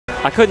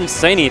I couldn't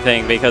say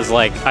anything because,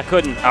 like, I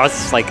was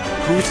just like,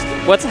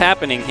 what's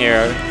happening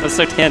here? That's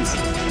so tense.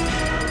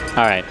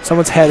 All right.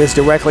 Someone's head is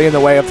directly in the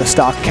way of the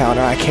stock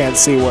counter. I can't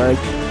see where.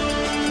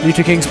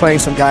 WTKing's playing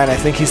some guy, and I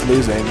think he's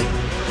losing.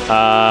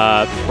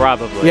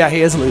 Probably. Yeah,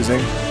 he is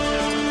losing.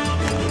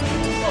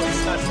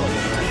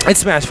 It's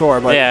Smash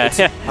 4, but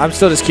yeah. I'm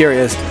still just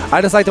curious.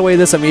 I just like the way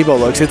this amiibo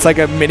looks. It's like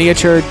a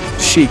miniature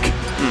Sheik.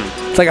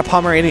 It's like a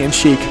Pomeranian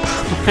Sheik.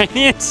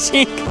 Pomeranian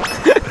Sheik.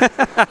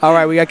 All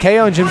right, we got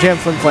KO and Jim Jam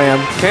Flim Flam.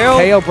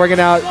 KO bringing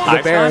out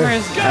the bear.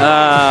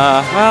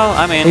 Well,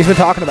 I mean, he's been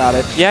talking about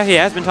it. Yeah, he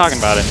has been talking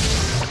about it.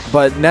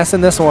 But Ness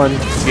in this one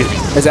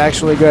is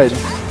actually good.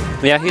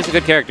 Yeah, he's a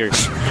good character.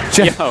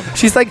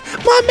 She's like,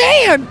 my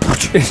man!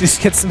 She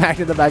just gets smacked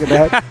in the back of the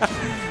head.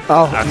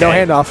 Oh, okay. No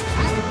handoff.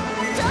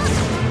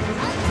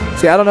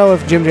 See, I don't know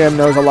if Jim Jam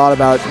knows a lot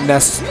about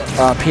Ness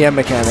PM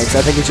mechanics.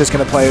 I think he's just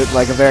going to play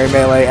like a very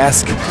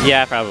Melee-esque.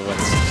 Yeah, probably.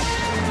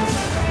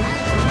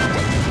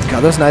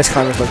 God, those nice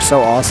climbers look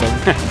so awesome.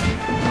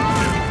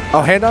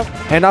 Oh, handoff?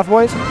 Handoff,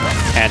 boys?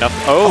 Handoff.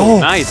 Oh,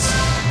 nice.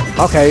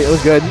 Okay, it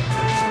was good.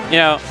 You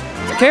know,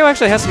 KO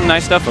actually has some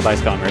nice stuff with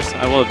ice climbers.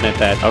 I will admit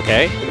that.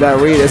 Okay. That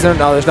read, is there?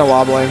 No, there's no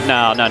wobbling.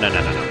 No.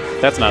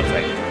 That's not a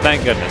thing.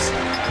 Thank goodness.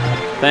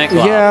 Thank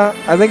God. Yeah,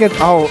 I think it.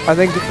 Oh, I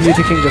think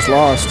WTKing just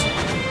lost.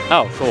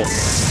 Oh, cool.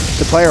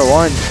 The player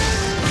won.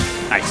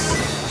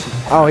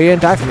 Nice. Oh, he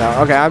didn't die from that.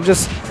 Okay, I'm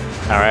just.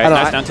 All right,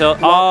 nice down tilt.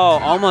 Oh,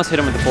 almost hit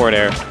him with the forward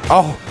air.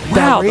 Oh,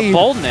 wow, the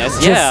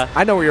boldness. Yeah.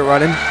 I know where you're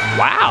running.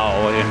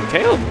 Wow, and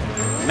KO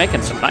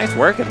making some nice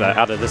work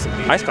out of this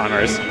ice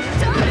climbers.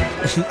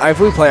 If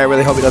we play, I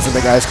really hope he doesn't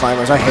make ice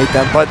climbers. I hate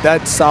them, but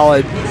that's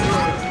solid.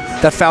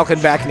 That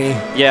Falcon back knee.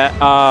 Yeah,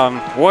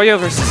 Wario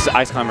versus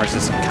ice climbers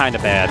is kind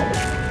of bad.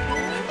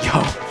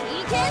 Yo.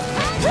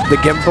 The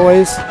Gimp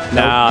boys?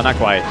 No, not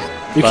quite.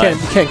 You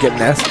can't get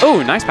Ness.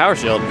 Oh, nice power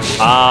shield.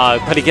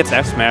 But he gets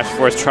F smash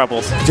for his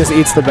troubles. Just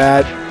eats the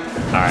bat.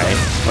 All right,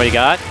 what you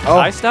got? Oh.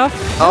 Ice stuff?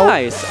 Oh.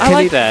 Nice. I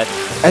like that.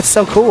 That's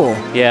so cool.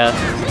 Yeah.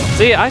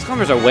 See, ice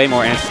climbers are way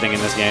more interesting in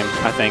this game,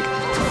 I think.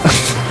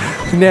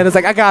 Nana's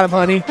like, I got him,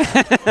 honey.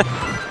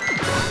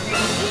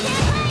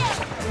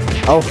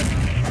 Oh.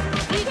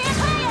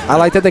 I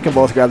like that they can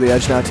both grab the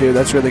edge now, too.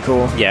 That's really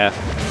cool. Yeah.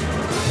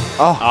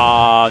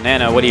 Oh.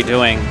 Nana, what are you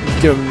doing?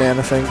 Give him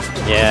Nana things.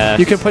 Yeah.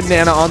 You can put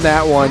Nana on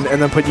that one and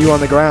then put you on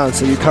the ground,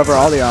 so you cover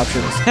all the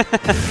options.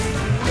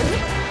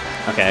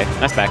 Okay,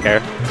 nice back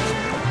air.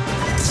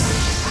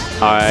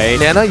 All right.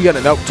 Nana, you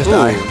gotta, nope, just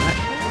die.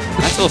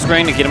 Nice little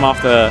screen to get him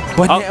off the...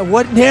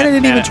 What Nana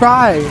didn't even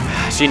try.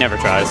 She never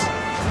tries.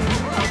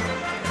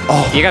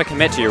 Oh. You gotta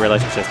commit to your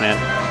relationships, man.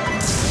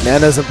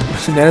 Nana's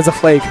a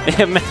flake.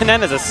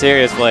 Nana's a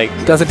serious flake.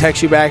 Doesn't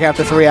text you back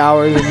after 3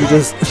 hours and you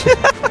just...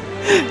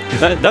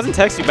 Doesn't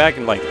text you back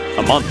in like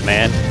a month,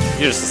 man.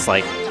 You're just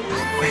like...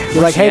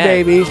 You're like, hey,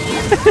 baby.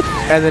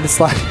 And then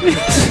it's like...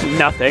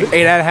 Nothing.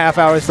 8.5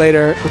 hours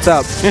later, what's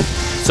up?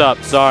 What's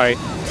up? Sorry.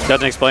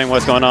 Doesn't explain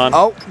what's going on.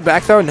 Oh,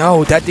 back throw?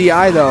 No, that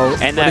DI though.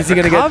 And that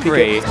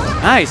recovery.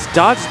 Nice.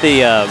 Dodge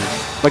the...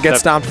 but get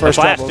stomped first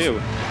blast too.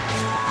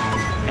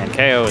 And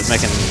KO is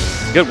making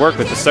good work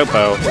with the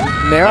Sopo.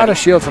 Nair out of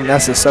shield from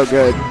Ness is so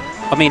good.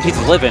 I mean, he's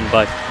living,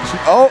 but...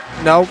 Oh,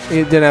 no,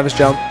 he didn't have his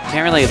jump.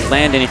 Can't really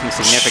land anything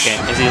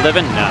significant. Is he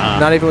living? Nah.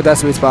 Not even with that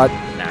sweet spot.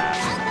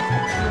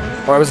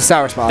 Nah. Or it was a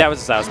sour spot. That was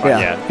a sour spot,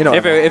 yeah. You know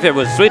if it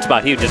was sweet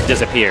spot, he would just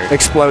disappear.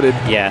 Exploded.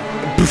 Yeah.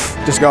 Poof,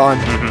 just gone.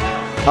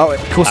 Oh,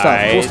 cool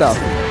stuff, cool stuff.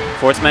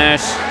 Forward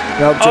smash.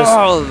 Nope, just...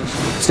 Oh,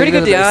 pretty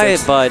good DI,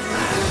 but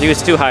he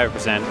was too high of a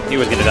percent. He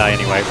was going to die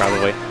anyway,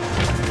 probably.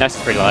 That's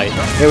pretty light.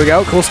 Here we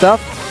go, cool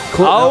stuff.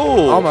 Cool. Oh,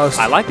 no, almost.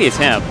 I like the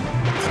attempt.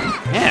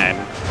 Man.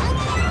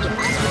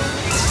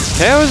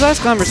 KO's ice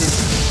climbers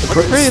is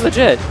pretty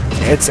legit.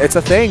 It's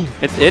a thing.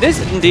 It is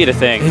indeed a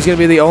thing. He's going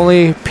to be the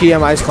only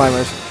PM ice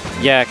climbers.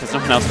 Yeah, because no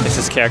one else is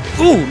his character.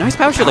 Ooh, nice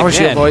power shield again. Power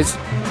shield, boys.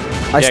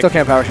 I still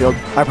can't power shield.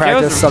 I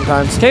practice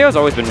sometimes. KO's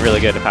always been really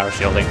good at power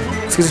shielding.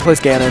 It's because he plays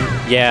Ganon.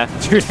 Yeah,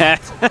 true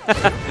that.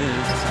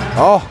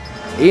 Oh,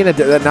 Ian,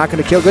 not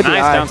going to kill. Good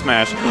nice DI. Down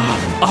smash.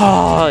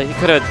 Oh, he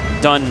could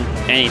have done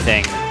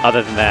anything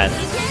other than that.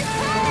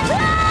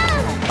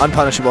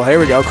 Unpunishable. Here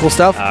we go. Cool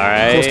stuff. All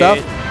right. Cool stuff.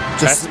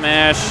 Just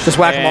smash. Just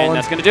whack him all in.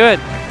 That's going to do it.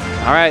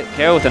 All right,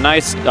 KO with a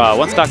nice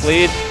one stock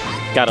lead.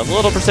 Got a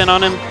little %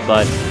 on him,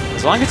 but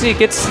as long as he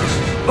gets...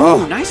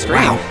 Ooh, nice string.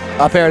 Wow.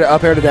 Up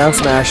air to down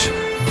smash.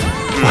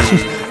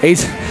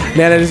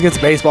 Nana just gets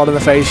baseballed in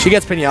the face. She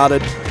gets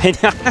pinataed.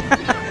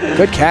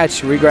 Good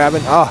catch.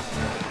 Re-grabbing. Oh.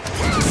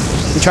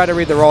 He tried to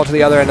read the roll to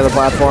the other end of the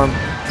platform.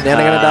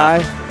 Nana going to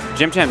die?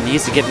 Jim Jam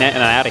needs to get Nana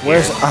out of here.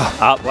 Where's...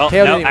 well,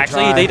 no,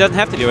 actually, he doesn't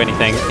have to do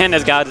anything.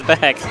 Nana's got his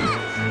back.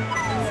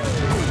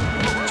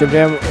 Jim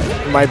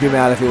Jam might be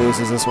mad if he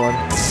loses this one.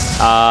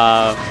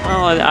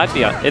 Well,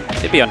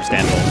 it'd be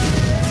understandable.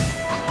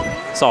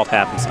 Salt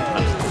happens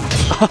sometimes.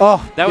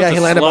 Oh, that was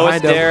the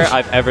slowest dare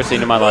I've ever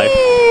seen in my life.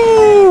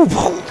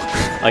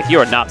 Like, you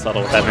are not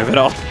subtle with that move at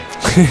all.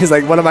 He's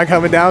like, what am I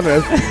coming down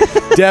with?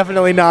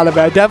 Definitely not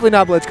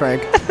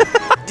Blitzcrank.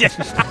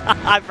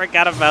 I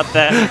forgot about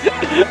that.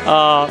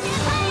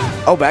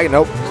 Oh, back.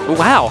 Nope.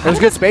 Wow. It was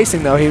good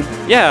spacing, though. He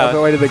Yeah.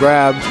 avoided the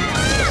grab.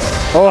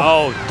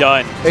 Oh,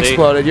 done.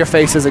 Exploded. Your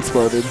face has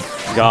exploded.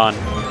 Gone.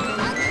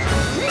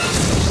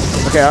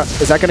 Okay,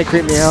 is that going to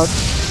creep me out?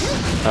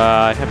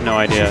 I have no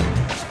idea.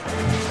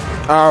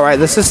 All right,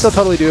 this is still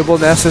totally doable.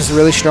 Ness is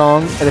really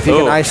strong, and if he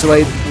can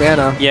isolate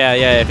Nana. Yeah,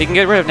 if he can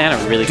get rid of Nana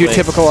really quick. Do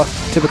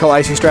typical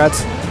icy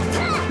strats.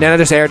 Nana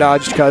just air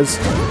dodged because.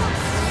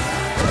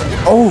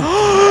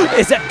 Oh,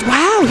 is that?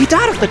 Wow, he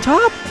died off the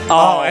top.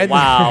 Oh, and,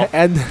 wow.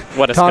 And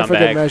what a Tom for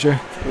good scumbag. measure.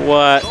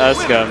 What a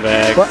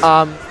scumbag. But,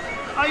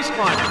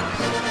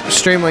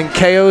 Streamlink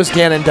KO's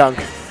Ganon Dunk.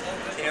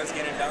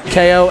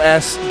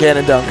 KOS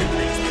Ganon Dunk.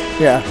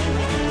 Yeah.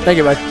 Thank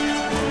you, bud.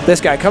 This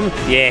guy, come.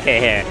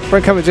 Yeah.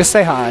 We're coming. Just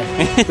say hi.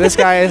 This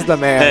guy is the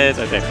man. It's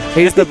okay.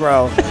 He's the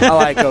bro. I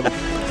like him.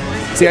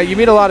 See, you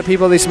meet a lot of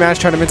people at these Smash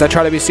tournaments. I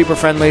try to be super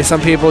friendly.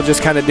 Some people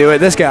just kind of do it.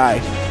 This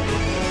guy.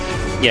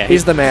 Yeah.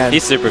 He's the man.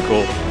 He's super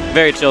cool.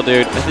 Very chill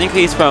dude. I think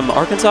he's from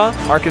Arkansas.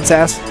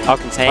 Arkansas.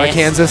 Arkansas. Or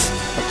Kansas.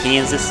 Or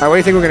Kansas. All right, where do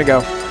you think we're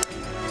gonna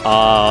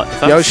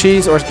go?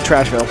 Yoshi's or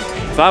Trashville?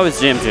 If I was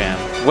Jim Jam,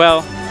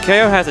 well,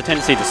 KO has a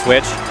tendency to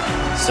switch,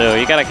 so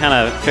you gotta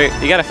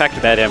factor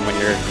that in when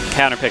you're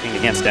counterpicking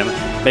against him,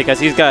 because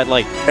he's got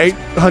like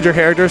 800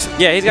 characters.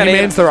 Yeah, he's got. He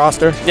mains the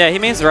roster. Yeah, he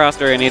mains the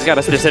roster, and he's got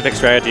a specific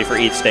strategy for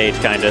each stage,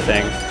 kind of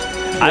thing.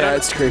 Yeah,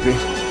 it's creepy.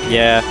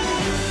 Yeah.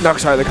 No,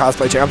 sorry, the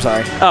cosplay chick. I'm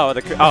sorry. Oh,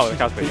 the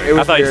cosplay chick.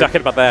 I thought you were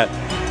talking about that.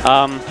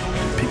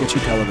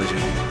 Pikachu television.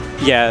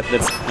 Yeah,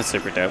 that's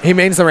super dope. He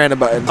mains the random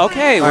button.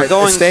 Okay, we're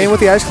going. Staying with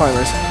the ice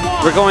climbers.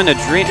 We're going to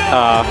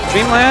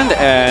Dreamland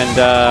and.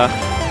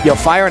 Yo,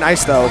 fire and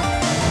ice though.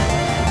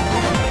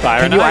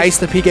 Fire and ice. Can you ice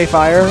the PK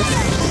fire?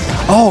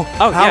 Oh,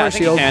 power yeah, I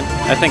think shield. you can.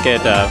 I think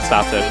it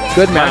stops it.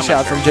 Good mash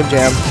out from Jim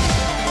Jam.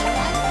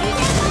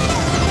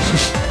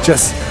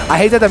 I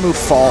hate that move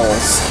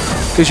falls.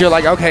 Because you're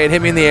like, okay, it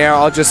hit me in the air,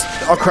 I'll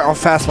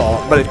fast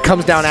fall. But it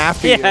comes down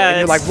after you, and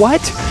you're like,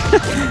 what?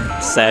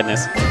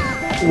 Sadness.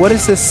 What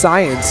is this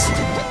science?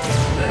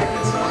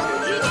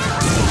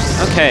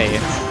 Okay.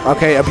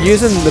 Okay,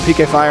 abusing the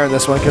PK Fire in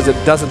this one because it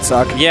doesn't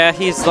suck. Yeah,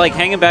 he's like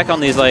hanging back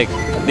on these like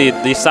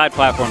these side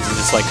platforms and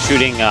just like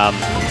shooting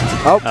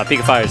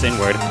PK Fires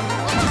inward.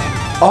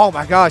 Oh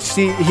my gosh,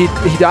 see, he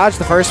dodged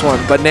the first one,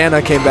 but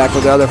Nana came back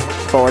with the other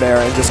forward air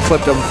and just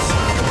clipped him.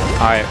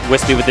 All right,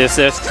 Wispy with the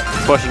assist,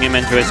 pushing him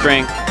into his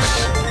string.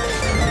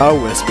 Oh,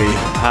 Wispy.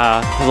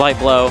 Light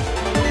blow.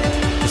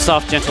 The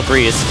soft, gentle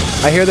breeze.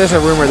 I hear there's a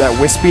rumor that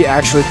Wispy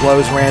actually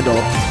blows Randall.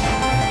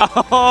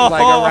 Oh.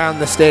 Like around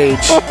the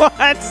stage. What?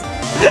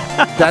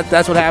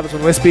 That's what happens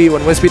when Wispy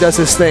does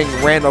his thing,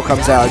 Randall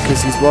comes out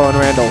because he's blowing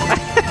Randall.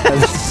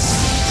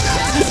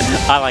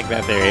 I like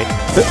that theory.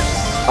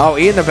 Oh,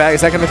 E in the back.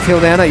 Is that going to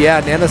kill Nana? Yeah,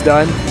 Nana's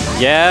done.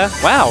 Yeah.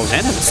 Wow,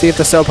 Nana. Let's see if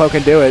the Sopo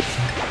can do it.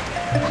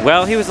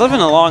 Well, he was living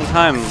a long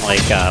time,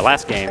 like,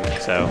 last game,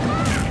 so...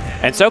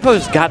 And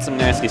Sopo's got some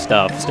nasty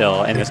stuff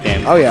still in this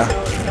game. Oh,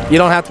 yeah. You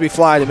don't have to be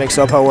Fly to make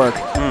Sopo work.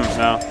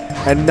 No.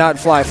 And not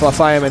Fly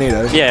him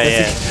either.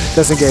 Yeah.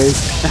 Just in case.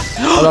 Is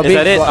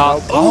that it?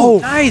 Oh,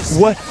 nice!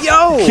 What?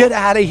 Yo! Get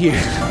out of here.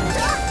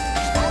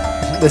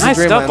 This nice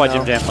is stuff by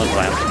though. Jim Jam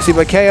Land. See,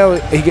 but KO,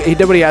 he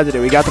did what he had to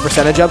do. He got the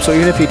percentage up, so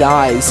even if he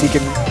dies, he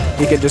can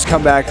just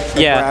come back and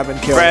grab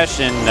and kill. Fresh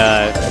and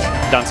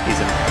Dunskies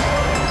him.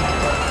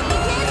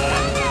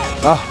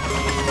 Oh.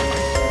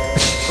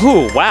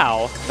 Ooh,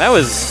 wow. That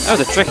was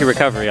a tricky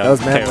recovery on KO's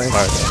part.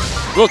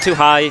 A little too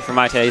high for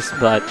my taste,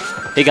 but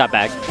he got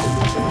back.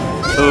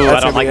 Ooh, I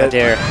don't like that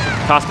dare.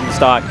 Cost him the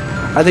stock.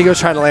 I think he was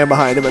trying to land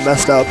behind him and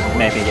messed up.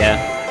 Maybe, yeah.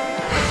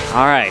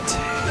 All right.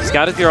 He's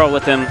got his girl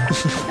with him.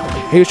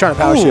 He was trying to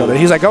power shield it.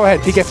 He's like, go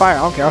ahead, PK Fire. I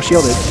don't care. I'll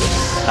shield it.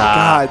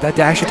 God, that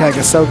dash attack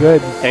is so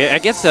good. I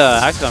guess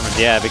Ice Climbers,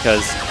 yeah,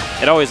 because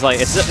it always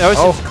seems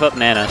to clip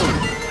Nana.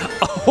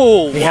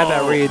 Oh, he had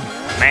that read.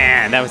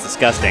 Man, that was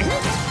disgusting.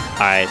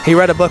 All right. He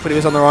read a book, but he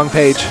was on the wrong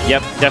page.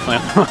 Yep, definitely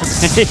on the wrong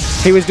page.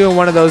 He was doing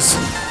one of those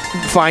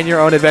find your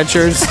own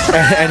adventures,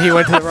 and he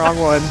went to the wrong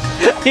one.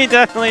 He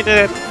definitely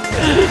did.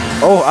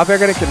 Oh, up air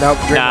gonna nope.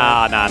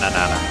 Nah.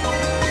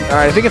 All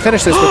right, if we can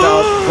finish this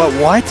without, but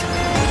what?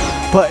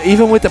 But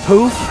even with the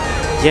poof?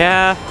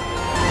 Yeah.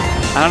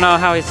 I don't know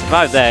how he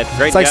survived that.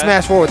 Great It's like guy.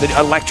 Smash 4 with the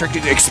electric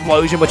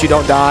explosion, but you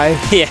don't die.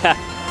 Yeah.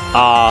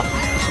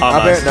 Almost.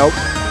 Up air, nope.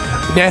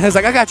 Nana's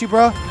like, I got you,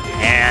 bro.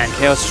 And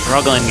KO's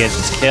struggling against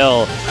his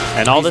kill.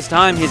 And all this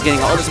time, he's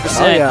getting all this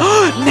percent.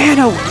 Oh, yeah.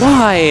 Nana,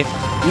 why?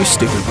 You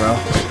stupid, bro.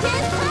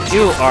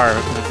 You are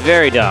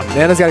very dumb.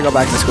 Nana's got to go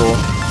back to school.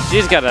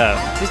 She's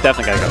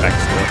definitely got to go back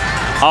to school.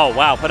 Oh,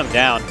 wow, put him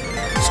down.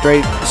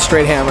 Straight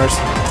hammers.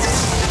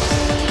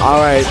 All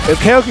right, if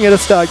KO can get a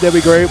stock, that'd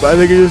be great, but I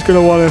think he's just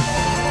going to want to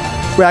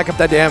rack up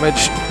that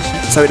damage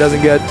so he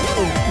doesn't get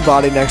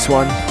body next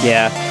one.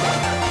 Yeah.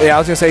 Yeah, I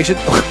was going to say, he should...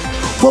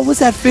 What was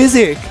that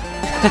physic?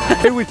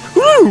 It was...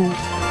 Woo!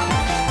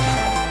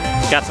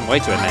 Got some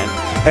weight to it, man.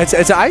 It's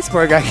an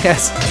iceberg, I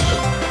guess.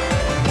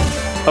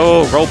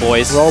 Oh, roll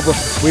boys.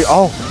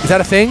 Is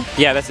that a thing?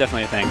 Yeah, that's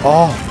definitely a thing.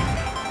 Oh.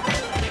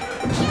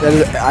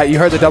 You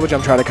heard the double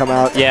jump try to come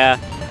out. Yeah.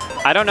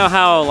 I don't know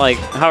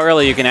how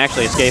early you can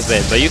actually escape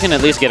it, but you can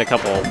at least get a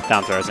couple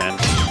down throws in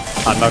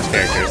on most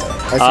characters.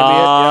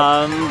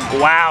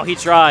 Wow, he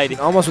tried.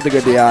 Almost with a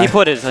good DI. He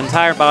put his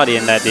entire body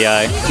in that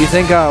DI. Do you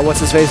think what's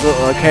his face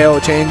KO will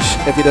change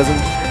if he doesn't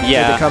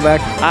make the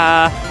comeback?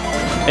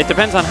 It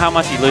depends on how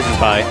much he loses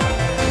by.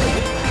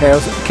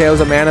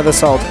 KO's a man of the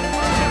salt.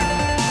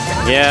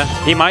 Yeah,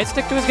 he might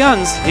stick to his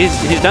guns.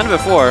 He's done it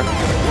before.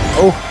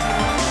 Oh.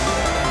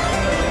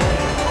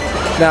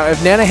 Now,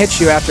 if Nana hits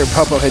you after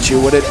Popo hits you,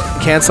 would it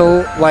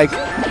cancel, like,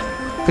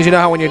 because you know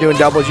how when you're doing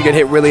doubles, you get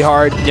hit really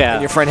hard,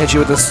 and your friend hits you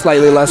with a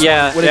slightly less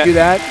one. Would it do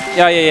that?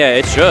 Yeah,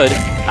 it should.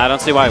 I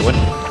don't see why it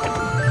wouldn't.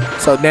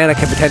 So Nana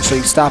can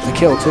potentially stop the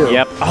kill, too.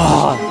 Yep.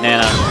 Oh,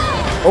 Nana.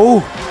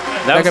 Oh,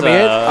 that could be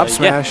it? Up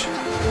smash.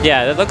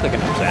 Yeah, that looked like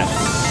an up smash.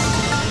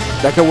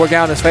 That could work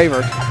out in his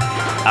favor.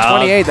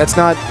 28, that's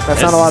not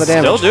a lot of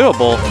damage. Still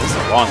doable. This is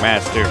a long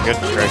match, dude.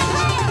 Goodness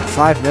gracious.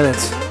 5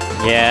 minutes.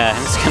 Yeah,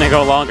 it's going to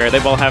go longer. They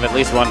both have at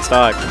least one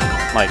stock,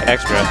 like,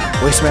 extra.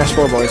 We smashed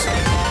 4 boys.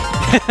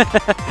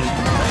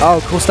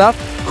 Oh, cool stuff.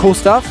 Cool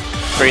stuff.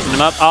 Freezing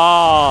them up.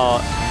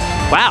 Oh,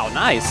 wow,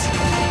 nice.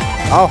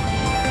 Oh,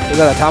 is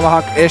that a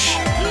tomahawk-ish?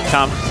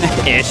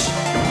 Ish.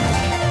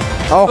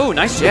 Oh, ooh,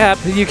 nice jab.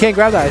 You can't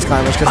grab the ice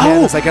climbers because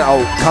Nana's like,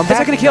 comeback. That's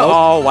not going to kill.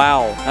 Oh,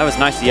 wow. That was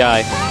nice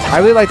DI. I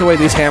really like the way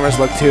these hammers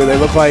look, too. They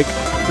look like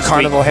the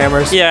carnival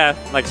hammers. Yeah,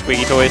 like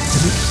squeaky toys.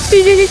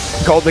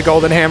 The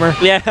golden hammer.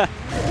 Yeah.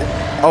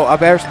 Oh,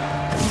 up airs.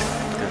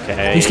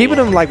 Okay. He's keeping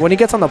him, like, when he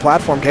gets on the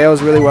platform, KO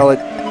does really well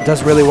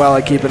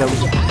at keeping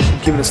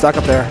him stuck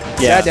up there.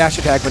 Yeah, dash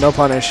attack, but no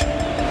punish.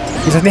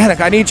 He's like, Nana,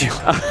 I need you.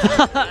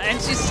 And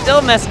she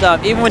still messed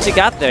up, even when she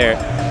got there.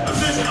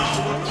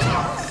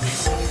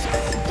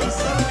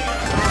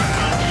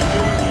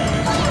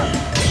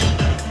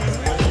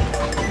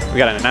 We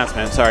got an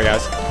announcement. Sorry,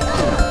 guys.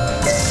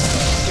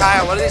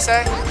 Kyle, what did he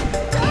say?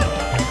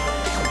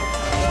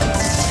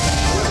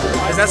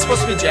 Is that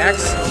supposed to be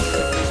Jax?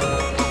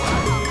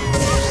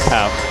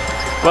 Oh.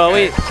 Well,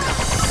 we...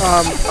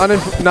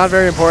 not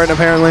very important,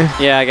 apparently.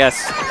 Yeah, I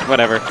guess.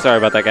 Whatever. Sorry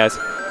about that, guys.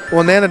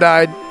 Well, Nana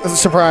died. As a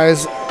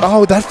surprise.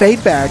 Oh, that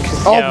fade back.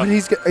 Oh, yeah.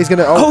 He's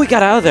gonna... Oh, he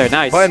got out of there.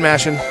 Nice. Button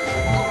mashing.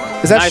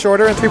 Is that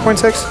shorter in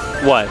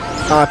 3.6? What?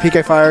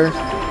 PK Fire.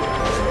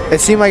 It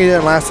seemed like it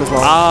didn't last as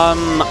long.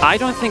 I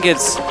don't think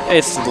its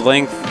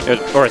length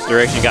or its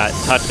duration got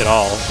touched at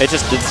all. It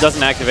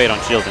doesn't activate on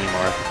shields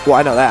anymore. Well,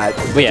 I know that.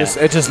 But yeah.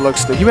 It just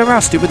looks... You remember how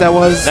stupid that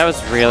was? That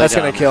was really That's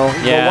dumb. going to kill.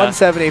 Yeah. Well,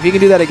 170. If he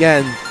can do that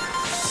again...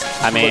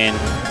 I mean...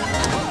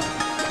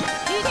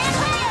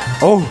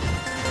 Oh.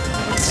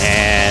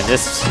 And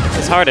this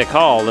is hard to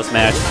call, this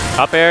match.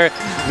 Up air.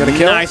 Gonna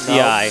kill? Nice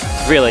DI.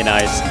 Really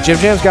nice. Jim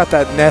Jam's got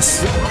that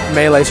Ness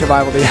melee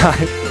survival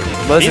DI.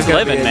 But he's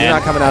living, man. You're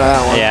not coming out of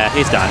that one. Yeah,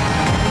 he's done.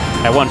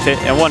 At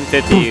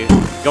 150,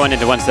 going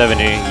into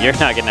 170, you're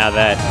not getting out of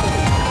that.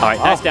 All right,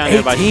 nice down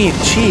here by... 18,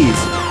 jeez.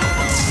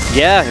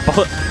 Yeah,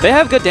 they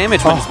have good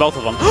damage when it's both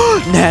of them.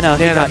 Nana,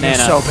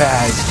 he's so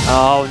bad.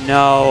 Oh,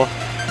 no.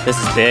 This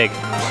is big.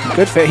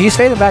 Good fade. He's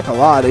fading back a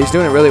lot. He's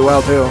doing it really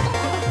well, too.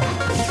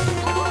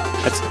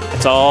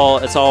 It's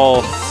all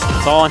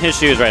on his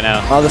shoes right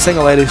now. All the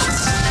single ladies.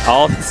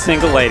 All the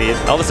single ladies.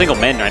 All the single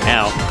men right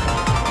now.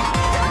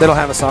 They don't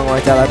have a song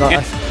like that. I don't.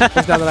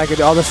 There's nothing I could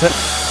do. All the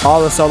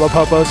solo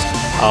popos.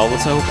 All the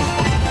solo.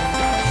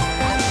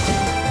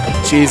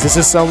 Jeez, this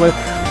is so much.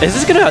 Is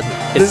this gonna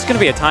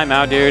be a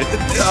timeout, dude?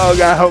 Oh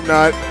God, I hope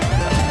not.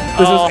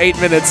 This was 8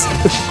 minutes.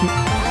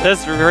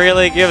 This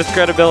really gives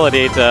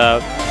credibility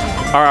to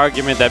our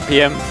argument that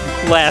PM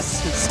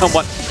lasts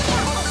somewhat.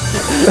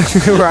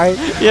 Right?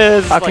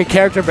 Yeah. Okay, like,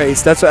 character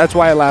based. That's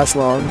why it lasts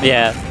long.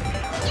 Yeah.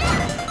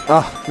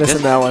 Oh,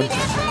 missing that one.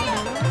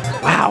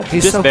 Wow,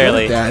 he's just so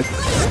barely. good at that.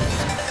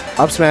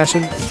 Up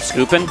smashing.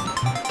 Scooping.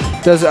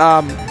 Does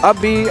up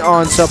B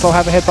on Sopo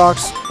have a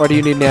hitbox, or do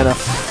you need Nana?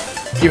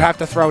 You have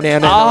to throw Nana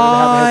in order to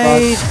have a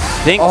hitbox.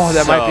 I think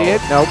that might be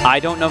it. Nope. I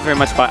don't know very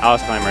much about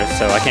Oz Climbers,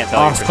 so I can't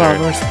tell you for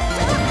climbers. sure.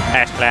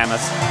 Ash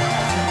Climbers.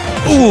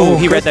 Ooh,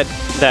 he read that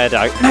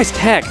nice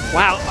tech.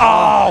 Wow.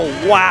 Oh,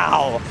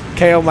 wow.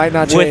 KO might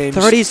not change.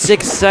 With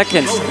 36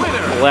 seconds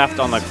left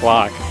on the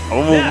clock.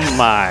 Oh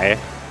my.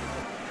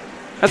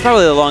 That's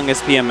probably the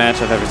longest PM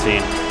match I've ever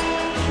seen.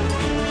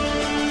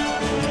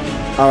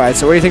 All right,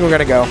 so where do you think we're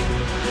gonna go?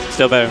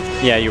 Still better.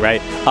 Yeah, you're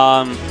right.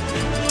 I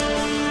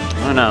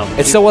don't know.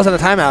 It still wasn't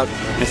a timeout.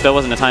 It still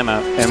wasn't a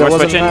timeout. And still we're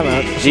switching.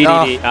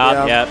 GDD.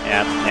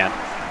 Yeah.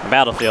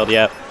 Battlefield.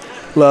 Yep.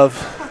 Love.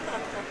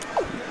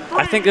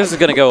 I think this is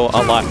gonna go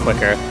a lot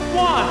quicker. 1,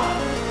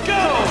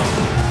 go!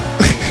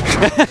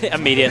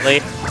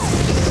 Immediately.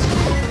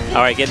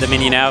 All right, get the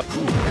minion out.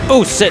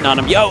 Oh, sitting on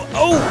him. Yo.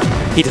 Oh.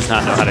 He does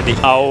not know how to do.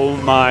 Oh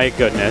my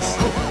goodness.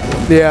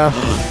 Yeah.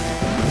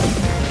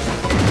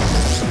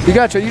 You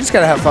just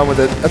gotta have fun with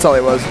it. That's all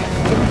it was.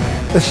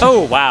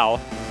 Oh wow.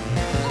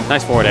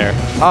 Nice forward air.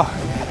 Oh.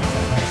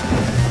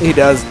 He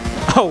does.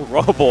 Oh,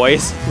 roll,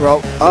 boys.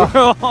 Roll.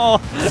 Oh.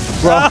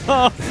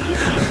 Roll.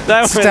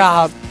 That was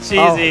Stop.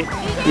 cheesy.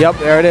 Oh. Yep,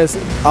 there it is.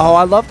 Oh,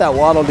 I love that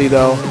Waddle Dee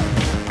though.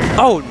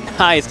 Oh,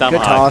 nice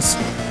tomahawk. Good toss.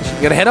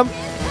 You gonna hit him?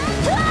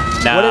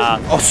 Nah.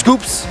 Oh,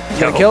 scoops.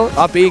 You gonna kill him?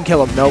 Up B and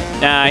kill him. Nope.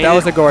 Nah. That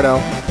was a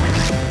Gordo.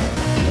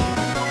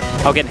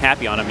 Oh, getting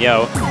happy on him,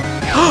 yo.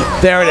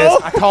 There it is.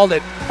 I called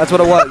it. That's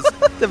what it was.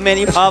 The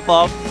mini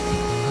pop-off.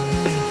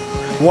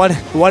 1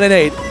 and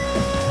 8.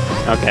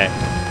 Okay.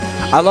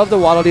 I love the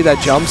Waddle Dee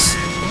that jumps.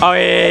 Oh,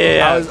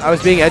 yeah. I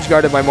was being edge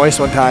guarded by Moist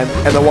one time,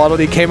 and the Waddle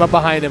Dee came up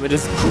behind him and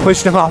just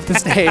pushed him off the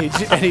stage,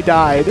 and he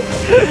died.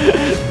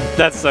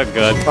 That's so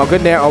good. Oh,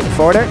 good nair. Oh,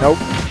 forward air? Nope.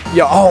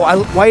 Yo,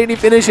 why didn't he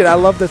finish it? I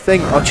love the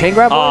thing. Oh, chain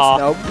grab voice?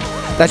 Nope.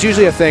 That's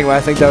usually a thing, but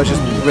I think that was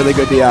just really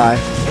good DI.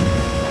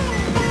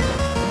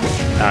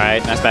 All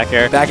right, nice back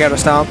air. Back air to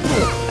stomp.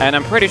 And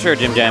I'm pretty sure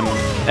Jim Jam,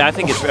 I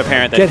think it's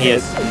apparent that he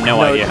has no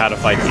idea how to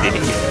fight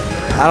Dedede.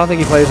 I don't think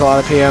he plays a lot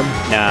of PM.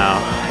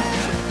 No.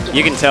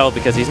 You can tell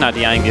because he's not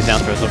DIing these down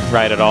throws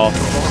right at all.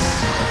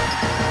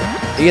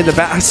 He in the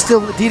back.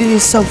 Dedede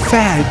is so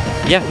fat.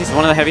 Yeah, he's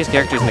one of the heaviest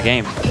characters in the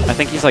game. I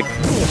think he's like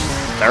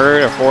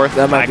 3rd or 4th.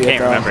 That might be I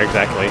can't remember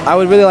exactly. I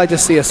would really like to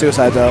see a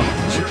suicide though.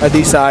 A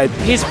D side.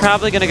 He's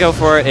probably going to go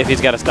for it if he's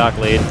got a stock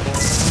lead.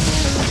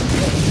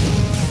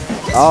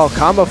 Oh,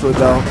 combo food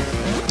though.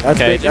 That's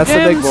okay, big, that's the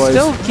big boys.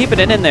 Still keeping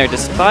it in there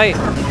despite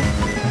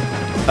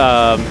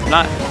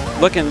not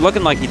looking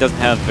like he doesn't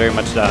have very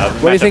much.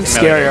 What do you think's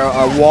scarier,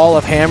 a wall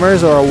of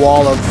hammers or a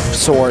wall of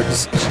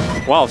swords?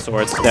 Wall of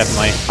swords,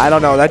 definitely. I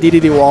don't know. That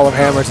Dedede wall of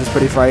hammers is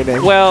pretty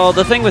frightening. Well,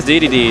 the thing with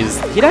Dedede is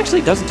he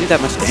actually doesn't do that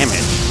much damage.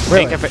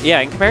 Really?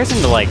 In comparison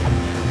to like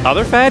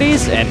other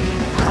fatties and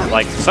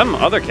like some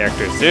other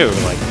characters too.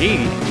 Like he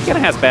kind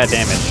of has bad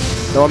damage.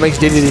 So what makes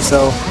Dedede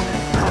so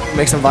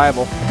makes him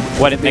viable?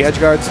 What it the makes, edge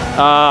guards?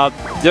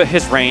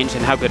 His range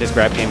and how good his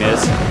grab game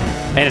is,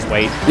 and his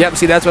weight. Yep.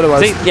 See, that's what it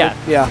was. See, yeah.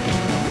 Yeah.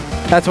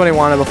 That's what he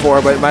wanted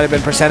before, but it might have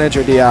been percentage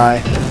or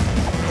DI.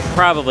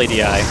 Probably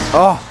DI.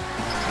 Oh.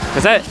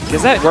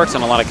 Because that works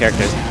on a lot of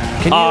characters.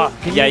 Can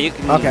yeah, you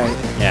can. Okay.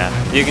 Yeah,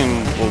 you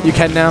can. Well, you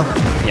can now?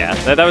 Yeah,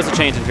 that was a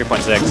change in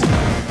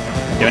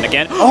 3.6. Doing it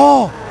again.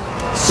 Oh!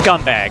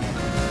 Scumbag.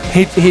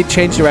 He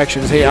changed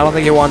directions. I don't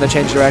think he wanted to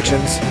change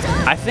directions.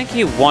 I think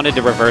he wanted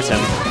to reverse him.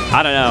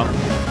 I don't know.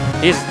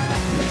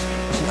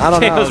 I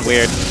don't know. It was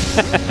weird.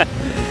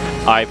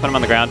 All right, put him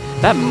on the ground.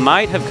 That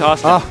might have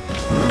cost him.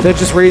 Oh, they're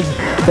just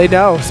they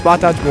know.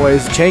 Spot dodge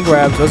boys. Chain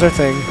grabs, those are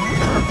thing.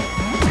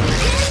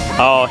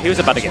 Oh, he was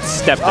about to get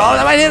stepped on. Oh,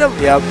 that might hit him.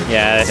 Yep.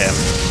 Yeah, that hit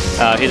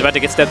him. He's about to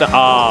get stepped on.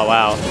 Oh,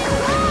 wow.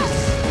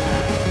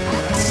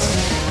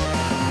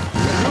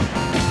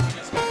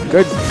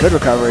 Good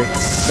recovery.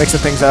 Mixing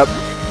things up.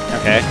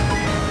 Okay.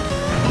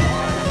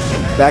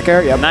 Back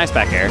air? Yep. Nice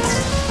back air.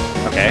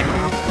 Okay.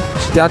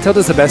 Down tilt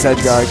is the best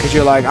edge guard because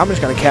you're like, I'm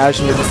just going to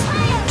casually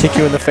just kick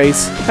you in the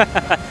face.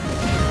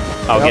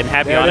 Oh, getting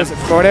happy on him.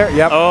 Forward air?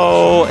 Yep.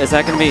 Oh, is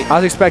that going to be... I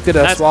was expecting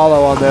a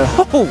swallow on the...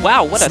 Oh,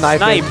 wow, what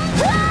snipe. A snipe.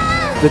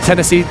 The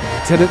Tennessean...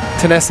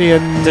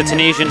 The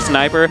Tunisian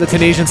sniper. The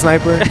Tunisian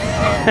sniper.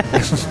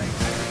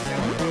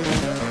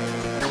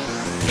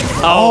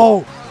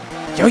 Oh.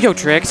 Yo-yo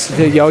tricks.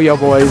 The yo-yo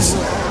boys.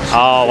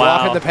 Oh, wow.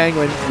 Walking the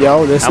penguin.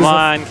 Yo, this Come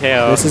on,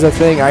 KO. This is a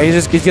thing.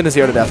 He's going to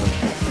 0 to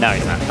death. No,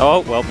 he's not.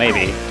 Oh, well,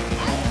 maybe.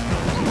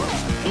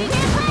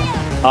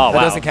 Oh, wow.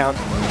 That doesn't count.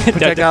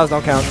 Projectiles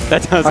don't count.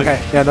 That doesn't.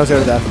 Okay, yeah, no 0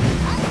 to death.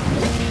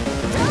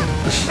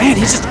 Man,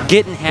 he's just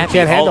getting happy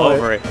all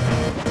over it.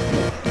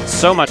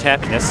 So much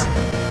happiness.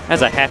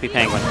 That's a happy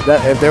penguin.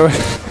 If there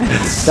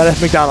was that is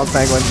McDonald's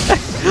penguin.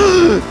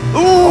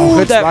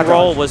 Ooh, that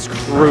roll was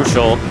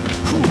crucial.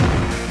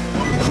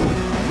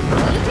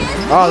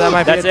 Oh, that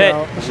might be it.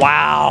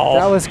 Wow.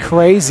 That was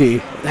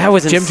crazy. That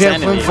was Jim Jam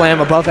insanity. Flim Flam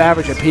above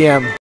average at PM.